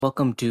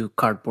Welcome to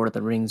Cardboard of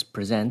the Rings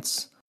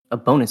Presents, a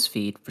bonus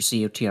feed for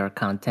COTR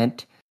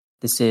content.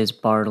 This is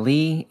Bar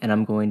Lee, and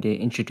I'm going to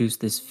introduce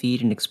this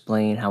feed and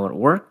explain how it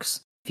works.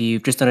 If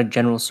you've just done a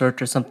general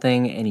search or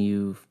something and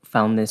you've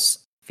found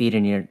this feed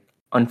and you're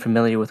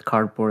unfamiliar with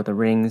Cardboard of the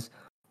Rings,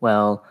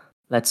 well,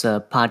 that's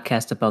a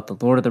podcast about the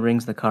Lord of the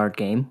Rings, the card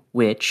game,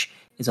 which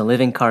is a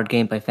living card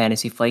game by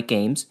Fantasy Flight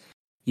Games.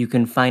 You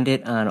can find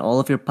it on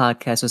all of your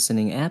podcast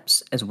listening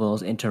apps, as well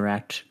as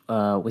interact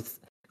with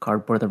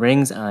Cardboard of the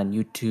Rings on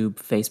YouTube,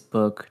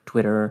 Facebook,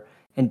 Twitter,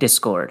 and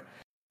Discord.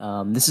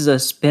 This is a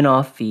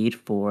spin-off feed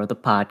for the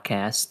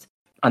podcast.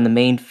 On the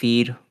main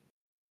feed,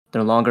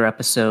 there are longer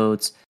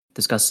episodes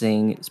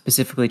discussing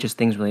specifically just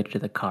things related to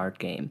the card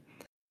game.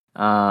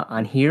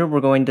 On here, we're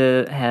going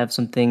to have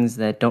some things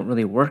that don't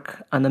really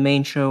work on the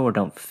main show or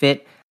don't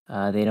fit.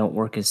 They don't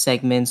work as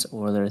segments,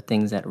 or there are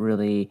things that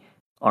really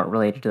aren't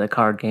related to the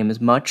card game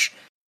as much.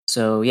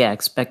 So yeah,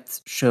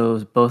 expect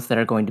shows both that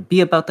are going to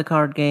be about the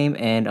card game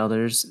and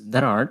others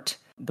that aren't.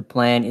 The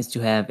plan is to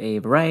have a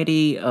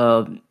variety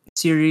of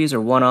series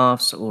or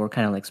one-offs or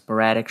kind of like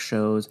sporadic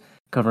shows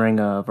covering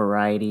a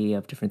variety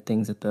of different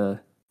things that the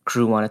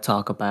crew want to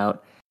talk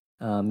about.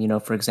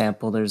 For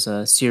example, there's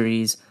a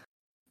series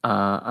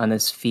on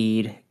this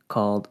feed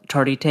called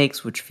Tardy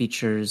Takes, which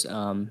features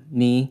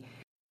me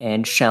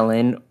and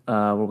Shellen,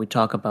 where we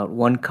talk about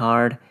one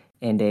card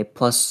and a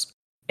plus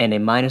and a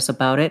minus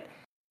about it.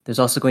 There's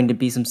also going to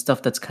be some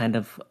stuff that's kind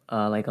of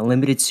like a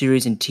limited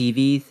series in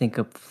TV. Think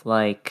of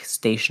like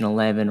Station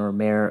 11 or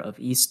Mayor of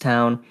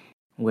Easttown,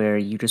 where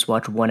you just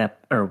watch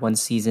one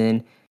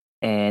season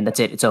and that's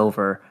it. It's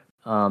over.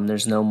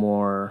 There's no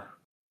more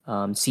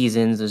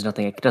seasons. There's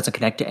nothing. It doesn't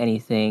connect to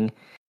anything.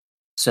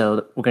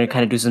 So we're going to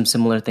kind of do some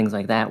similar things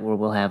like that, where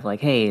we'll have like,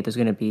 hey, there's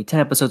going to be 10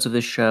 episodes of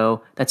this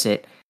show. That's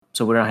it.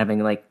 So we're not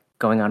having like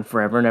going on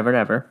forever and ever and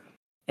ever.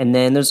 And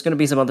then there's going to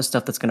be some other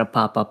stuff that's going to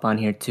pop up on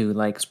here too,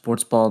 like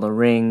Sports Ball of the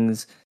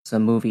Rings,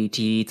 some movie,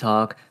 TV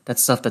talk.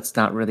 That's stuff that's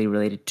not really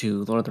related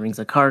to Lord of the Rings,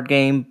 the card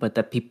game, but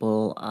that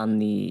people on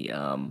the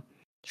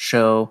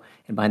show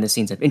and behind the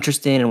scenes have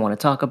interest in and want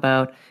to talk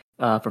about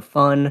for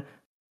fun,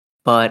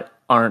 but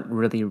aren't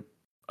really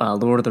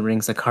Lord of the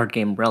Rings, the card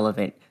game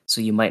relevant, so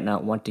you might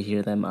not want to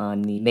hear them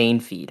on the main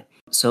feed.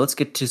 So let's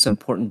get to some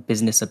important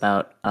business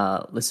about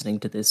listening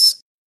to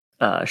this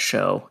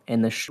show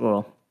and the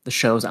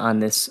shows on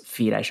this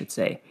feed, I should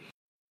say.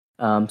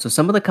 So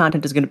some of the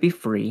content is going to be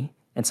free,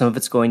 and some of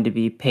it's going to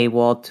be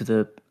paywalled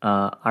to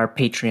our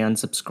Patreon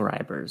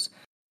subscribers.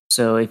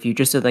 So if you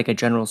just did like a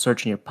general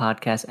search in your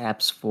podcast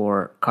apps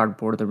for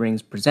Cardboard of the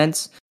Rings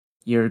Presents,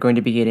 you're going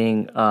to be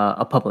getting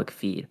a public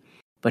feed.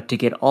 But to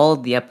get all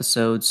of the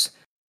episodes,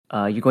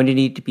 you're going to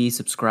need to be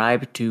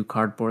subscribed to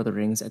Cardboard of the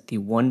Rings at the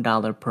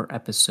 $1 per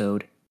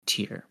episode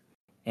tier.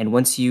 And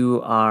once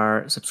you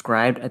are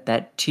subscribed at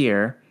that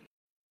tier,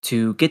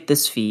 to get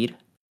this feed,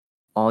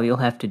 all you'll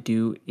have to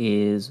do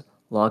is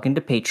log into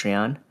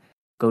Patreon,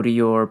 go to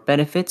your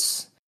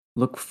benefits,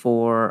 look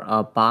for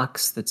a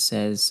box that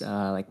says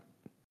like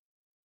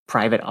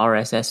private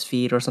RSS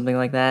feed or something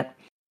like that.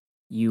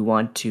 You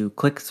want to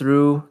click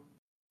through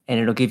and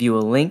it'll give you a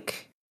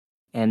link,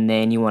 and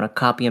then you want to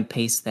copy and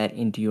paste that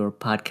into your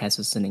podcast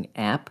listening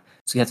app.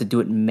 So you have to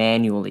do it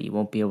manually. You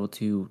won't be able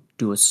to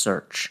do a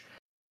search.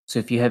 So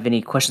if you have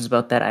any questions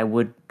about that, I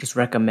would just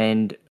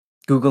recommend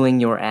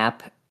Googling your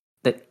app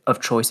of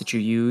choice that you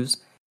use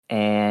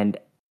and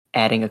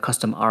adding a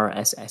custom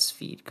RSS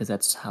feed, because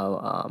that's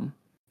how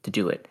to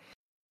do it.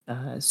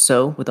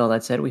 So with all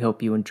that said, we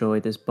hope you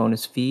enjoy this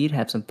bonus feed,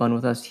 have some fun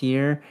with us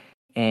here,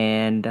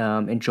 and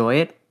enjoy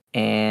it,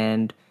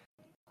 and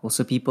we'll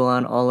see people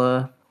on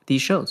all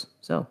these shows.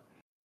 So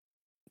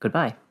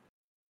goodbye.